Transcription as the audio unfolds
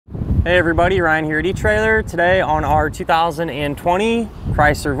Hey everybody, Ryan here at eTrailer. Today on our 2020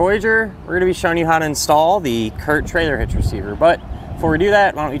 Chrysler Voyager, we're going to be showing you how to install the CURT Trailer Hitch receiver. But before we do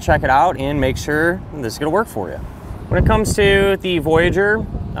that, why don't we check it out and make sure this is going to work for you. When it comes to the Voyager,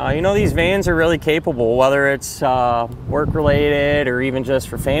 you know, these vans are really capable, whether it's work related or even just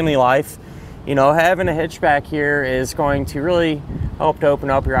for family life. You know, having a hitch back here is going to really help to open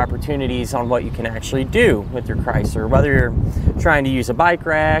up your opportunities on what you can actually do with your Chrysler. Whether you're trying to use a bike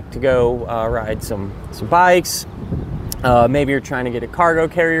rack to go ride some bikes, maybe you're trying to get a cargo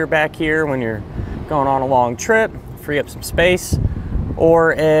carrier back here when you're going on a long trip, free up some space,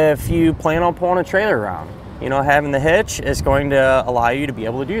 or if you plan on pulling a trailer around. You know, having the hitch is going to allow you to be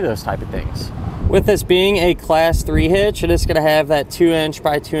able to do those type of things. With this being a class 3 hitch, it is going to have that 2"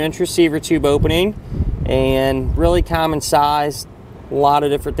 by 2" receiver tube opening, and really common size. A lot of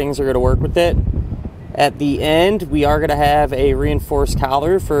different things are going to work with it. At the end, we are going to have a reinforced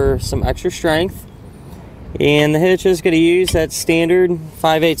collar for some extra strength, and the hitch is going to use that standard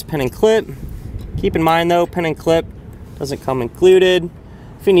 5/8 pin and clip. Keep in mind though, pin and clip doesn't come included.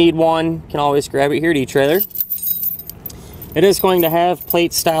 If you need one, you can always grab it here at eTrailer. It is going to have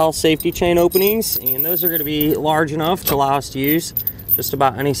plate style safety chain openings, and those are going to be large enough to allow us to use just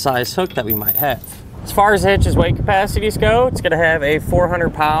about any size hook that we might have. As far as the hitch's weight capacities go, it's going to have a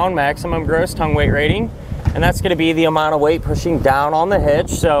 400-pound maximum gross tongue weight rating, and that's going to be the amount of weight pushing down on the hitch,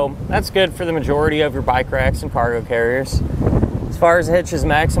 so that's good for the majority of your bike racks and cargo carriers. As far as the hitch's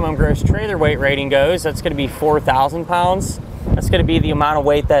maximum gross trailer weight rating goes, that's going to be 4,000 pounds. That's going to be the amount of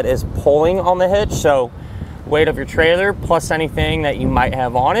weight that is pulling on the hitch, so weight of your trailer plus anything that you might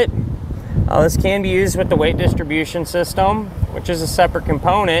have on it. This can be used with the weight distribution system, which is a separate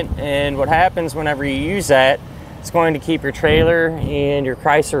component, and what happens whenever you use that, it's going to keep your trailer and your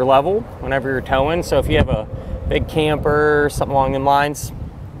Chrysler level whenever you're towing. So if you have a big camper or something along them lines,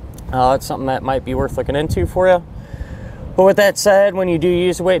 it's something that might be worth looking into for you. But with that said, when you do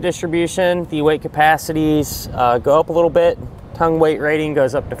use the weight distribution, the weight capacities go up a little bit. Tongue weight rating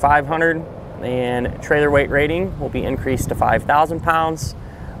goes up to 500, and trailer weight rating will be increased to 5,000 pounds.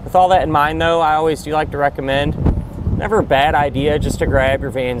 With all that in mind though, I always do like to recommend, never a bad idea just to grab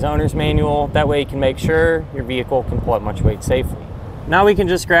your van's owner's manual. That way you can make sure your vehicle can pull up much weight safely. Now we can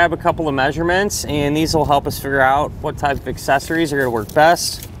just grab a couple of measurements, and these will help us figure out what type of accessories are going to work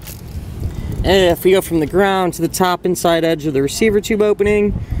best. And if we go from the ground to the top inside edge of the receiver tube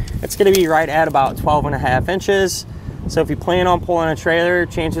opening, it's going to be right at about 12.5 inches. So if you plan on pulling a trailer,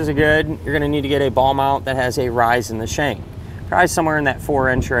 chances are good you're going to need to get a ball mount that has a rise in the shank. Probably somewhere in that 4"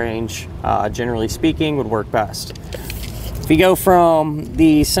 range, generally speaking, would work best. If you go from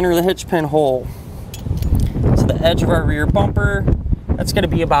the center of the hitch pin hole to the edge of our rear bumper, that's going to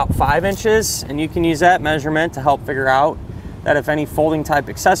be about 5 inches, and you can use that measurement to help figure out that if any folding type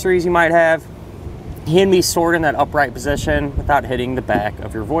accessories you might have can be stored in that upright position without hitting the back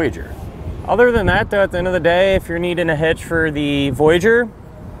of your Voyager. Other than that though, at the end of the day, if you're needing a hitch for the Voyager,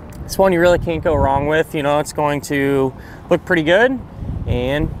 it's one you really can't go wrong with. You know, it's going to look pretty good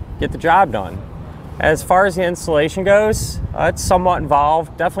and get the job done. As far as the installation goes, it's somewhat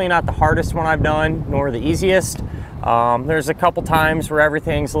involved. Definitely not the hardest one I've done, nor the easiest. There's a couple times where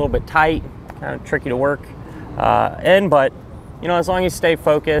everything's a little bit tight, kind of tricky to work in, but you know, as long as you stay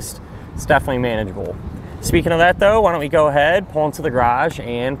focused, it's definitely manageable. Speaking of that though, why don't we go ahead, pull into the garage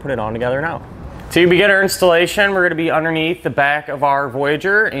and put it on together now. To begin our installation, we're going to be underneath the back of our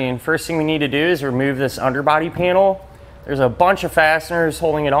Voyager, and first thing we need to do is remove this underbody panel. There's a bunch of fasteners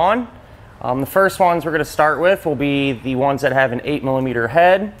holding it on. The first ones we're going to start with will be the ones that have an 8mm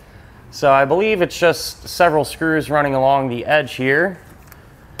head. So I believe it's just several screws running along the edge here.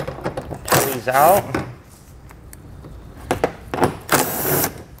 Pull these out.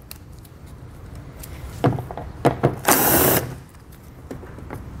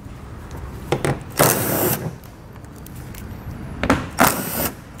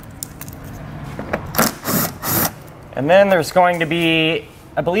 And then there's going to be,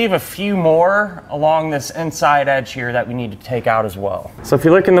 I believe, a few more along this inside edge here that we need to take out as well. So if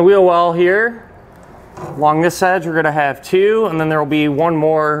you look in the wheel well here, along this edge we're going to have 2, and then there will be one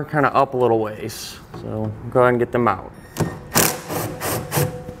more kind of up a little ways. So go ahead and get them out.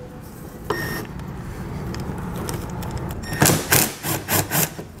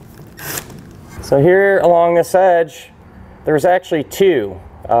 So here along this edge, there's actually 2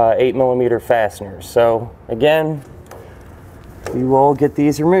 8mm fasteners. So again, we will get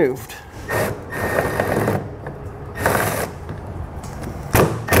these removed.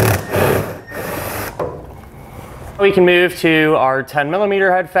 We can move to our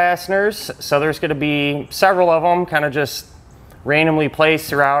 10mm head fasteners. So there's going to be several of them kind of just randomly placed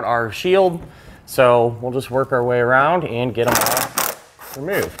throughout our shield. So we'll just work our way around and get them all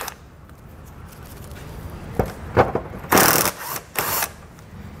removed.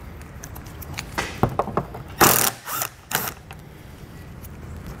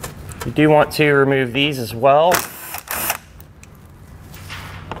 You do want to remove these as well.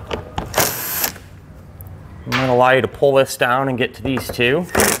 I'm going to allow you to pull this down and get to these two.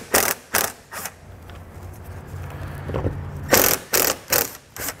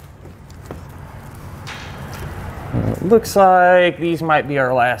 It looks like these might be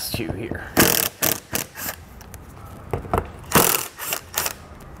our last two here.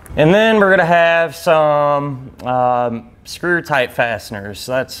 And then we're going to have some screw type fasteners.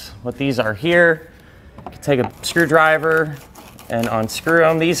 So that's what these are here. You can take a screwdriver and unscrew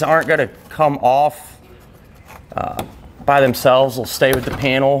them. These aren't going to come off by themselves. They'll stay with the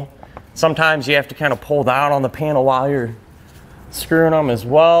panel. Sometimes you have to kind of pull down on the panel while you're screwing them as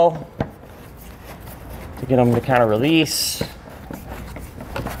well to get them to kind of release.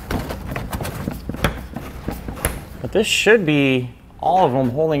 But this should be all of them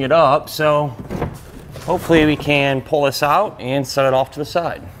holding it up, so hopefully we can pull this out and set it off to the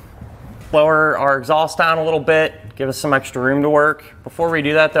side. Lower our exhaust down a little bit, give us some extra room to work. Before we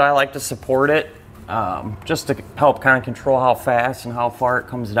do that though, I like to support it just to help kind of control how fast and how far it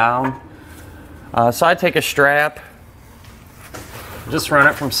comes down. So I take a strap, just run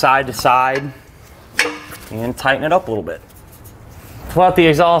it from side to side and tighten it up a little bit. Pull out the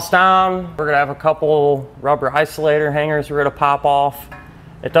exhaust down. We're gonna have a couple rubber isolator hangers we're gonna pop off.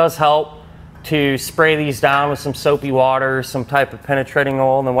 It does help to spray these down with some soapy water, some type of penetrating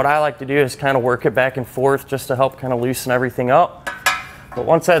oil. And then what I like to do is kind of work it back and forth just to help kind of loosen everything up. But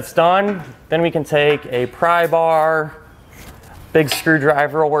once that's done, then we can take a pry bar, big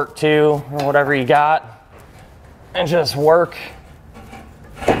screwdriver will work too, or whatever you got, and just work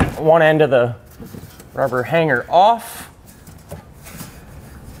one end of the rubber hanger off.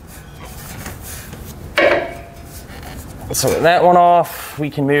 So with that one off, we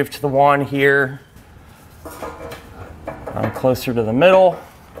can move to the one here closer to the middle.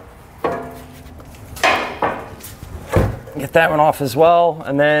 Get that one off as well,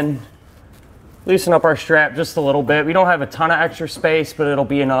 and then loosen up our strap just a little bit. We don't have a ton of extra space, but it'll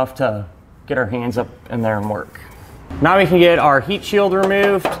be enough to get our hands up in there and work. Now we can get our heat shield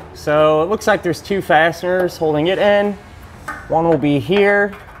removed. So it looks like there's two fasteners holding it in. One will be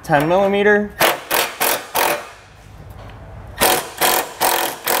here, 10 millimeter.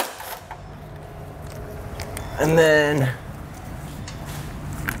 And then,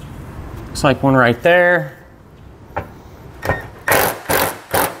 looks like one right there.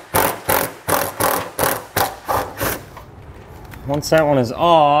 Once that one is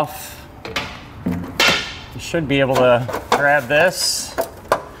off, you should be able to grab this.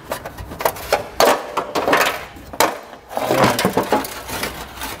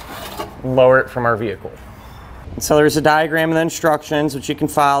 And lower it from our vehicle. So there's a diagram of the instructions which you can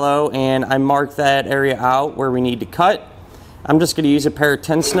follow, and I marked that area out where we need to cut. I'm just going to use a pair of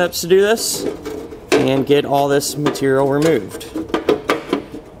tin snips to do this and get all this material removed.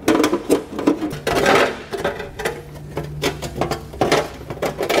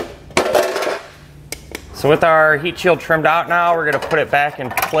 So with our heat shield trimmed out now, we're going to put it back in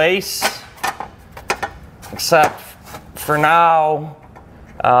place, except for now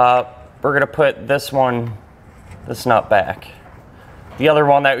we're going to put this nut back. The other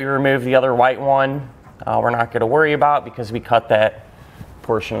one that we removed, the other white one, we're not going to worry about because we cut that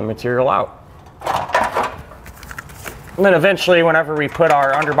portion of the material out. And then eventually, whenever we put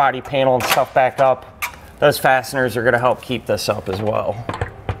our underbody panel and stuff back up, those fasteners are going to help keep this up as well.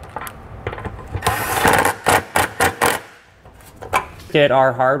 Get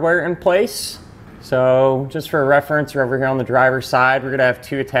our hardware in place. So just for reference, we're over here on the driver's side. We're going to have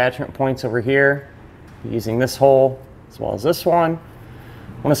two attachment points over here, using this hole as well as this one.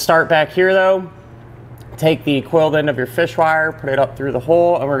 I'm going to start back here though. Take the coiled end of your fish wire, put it up through the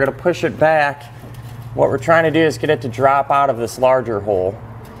hole, and we're going to push it back. What we're trying to do is get it to drop out of this larger hole.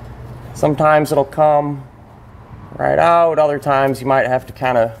 Sometimes it'll come right out, other times you might have to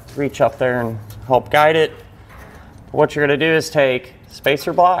kind of reach up there and help guide it. But what you're going to do is take a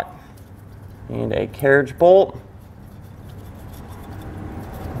spacer block and a carriage bolt.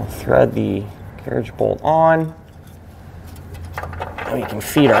 We'll thread the carriage bolt on, and we can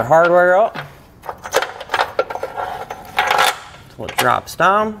feed our hardware up until it drops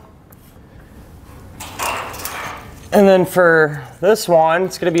down. And then for this one,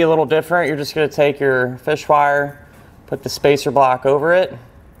 it's going to be a little different. You're just going to take your fish wire, put the spacer block over it,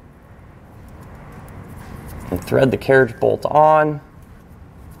 and thread the carriage bolt on,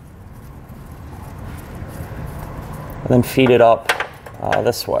 and then feed it up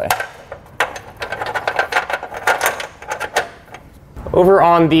this way. Over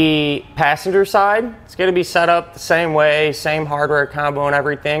on the passenger side, it's going to be set up the same way, same hardware combo and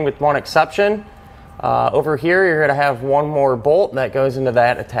everything, with one exception. Over here, you're going to have one more bolt that goes into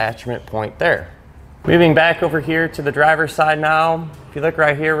that attachment point there. Moving back over here to the driver's side now, if you look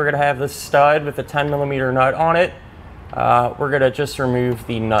right here, we're going to have this stud with a 10mm nut on it. We're going to just remove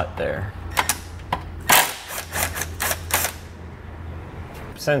the nut there.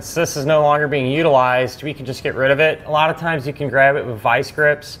 Since this is no longer being utilized, we can just get rid of it. A lot of times you can grab it with vice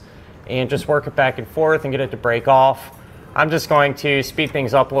grips and just work it back and forth and get it to break off. I'm just going to speed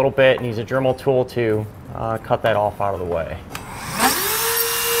things up a little bit and use a Dremel tool to cut that off out of the way.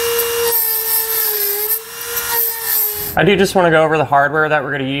 I do just want to go over the hardware that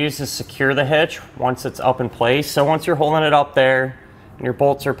we're going to use to secure the hitch once it's up in place. So once you're holding it up there and your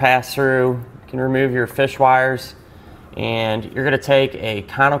bolts are passed through, you can remove your fish wires. And you're going to take a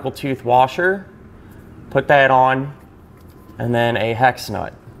conical tooth washer, put that on, and then a hex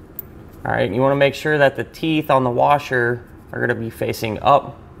nut. All right, you want to make sure that the teeth on the washer are going to be facing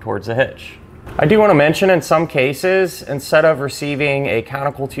up towards the hitch. I do want to mention, in some cases, instead of receiving a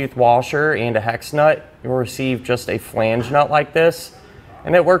conical tooth washer and a hex nut, you'll receive just a flange nut like this.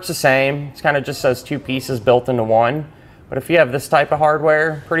 And it works the same. It's kind of just as two pieces built into one. But if you have this type of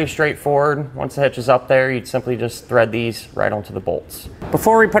hardware, pretty straightforward. Once the hitch is up there, you'd simply just thread these right onto the bolts.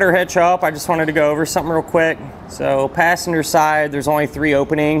 Before we put our hitch up, I just wanted to go over something real quick. So passenger side, there's only 3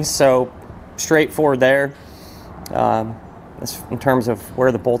 openings, so straightforward there. In terms of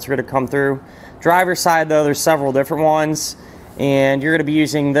where the bolts are going to come through. Driver's side though, there's several different ones, and you're going to be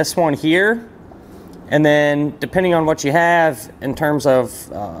using this one here. And then depending on what you have in terms of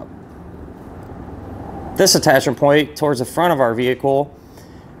this attachment point towards the front of our vehicle,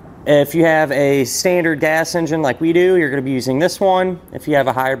 if you have a standard gas engine like we do, you're going to be using this one. If you have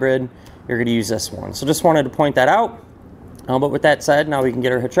a hybrid, you're going to use this one. So just wanted to point that out. But with that said, now we can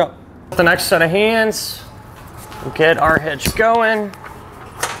get our hitch up. The next set of hands, we'll get our hitch going,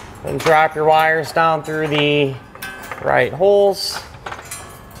 and drop your wires down through the right holes.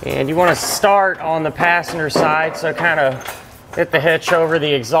 And you want to start on the passenger side, so kind of hit the hitch over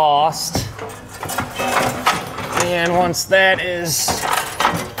the exhaust. And once that is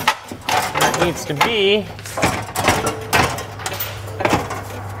where it needs to be,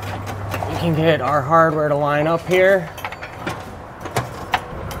 we can get our hardware to line up here.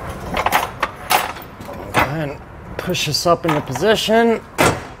 Go ahead and push this up into position.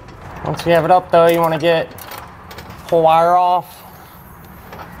 Once we have it up though, you want to get pull wire off.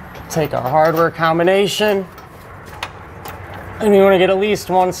 Take our hardware combination. And you want to get at least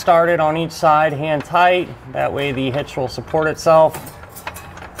one started on each side, hand tight. That way the hitch will support itself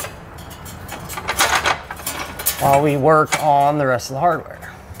while we work on the rest of the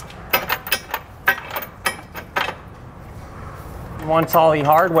hardware. Once all the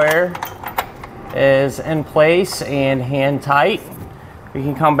hardware is in place and hand tight, we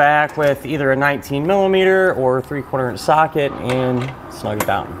can come back with either a 19mm or 3/4 inch socket and snug it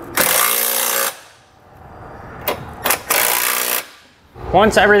down.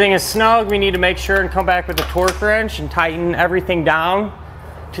 Once everything is snug, we need to make sure and come back with a torque wrench and tighten everything down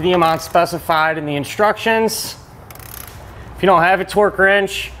to the amount specified in the instructions. If you don't have a torque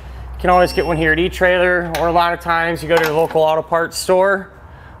wrench, you can always get one here at eTrailer, or a lot of times you go to your local auto parts store,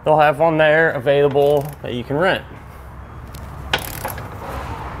 they'll have one there available that you can rent.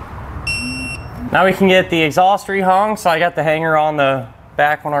 Now we can get the exhaust rehung. So I got the hanger on the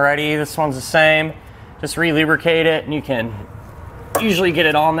back one already. This one's the same. Just re-lubricate it, and you can usually get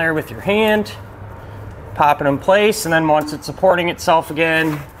it on there with your hand, pop it in place, and then once it's supporting itself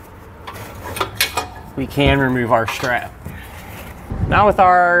again, we can remove our strap. Now with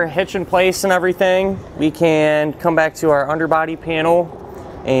our hitch in place and everything, we can come back to our underbody panel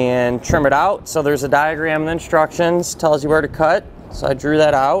and trim it out. So there's a diagram and instructions, tells you where to cut. So I drew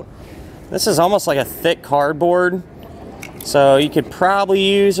that out. This is almost like a thick cardboard, so you could probably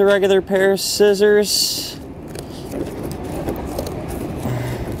use a regular pair of scissors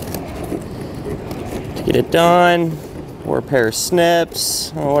to get it done, or a pair of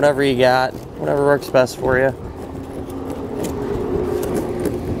snips, or whatever you got, whatever works best for you.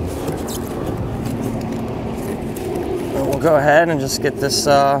 We'll go ahead and just get this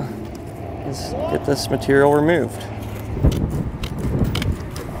material removed.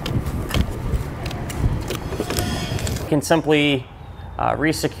 You can simply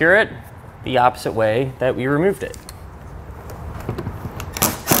re-secure it the opposite way that we removed it.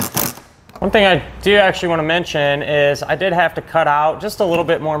 One thing I do actually want to mention is I did have to cut out just a little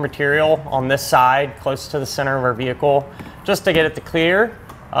bit more material on this side, close to the center of our vehicle, just to get it to clear.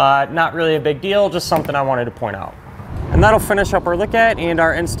 Not really a big deal, just something I wanted to point out. And that'll finish up our look at and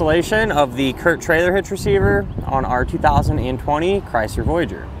our installation of the CURT Trailer Hitch receiver on our 2020 Chrysler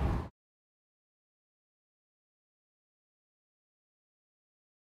Voyager.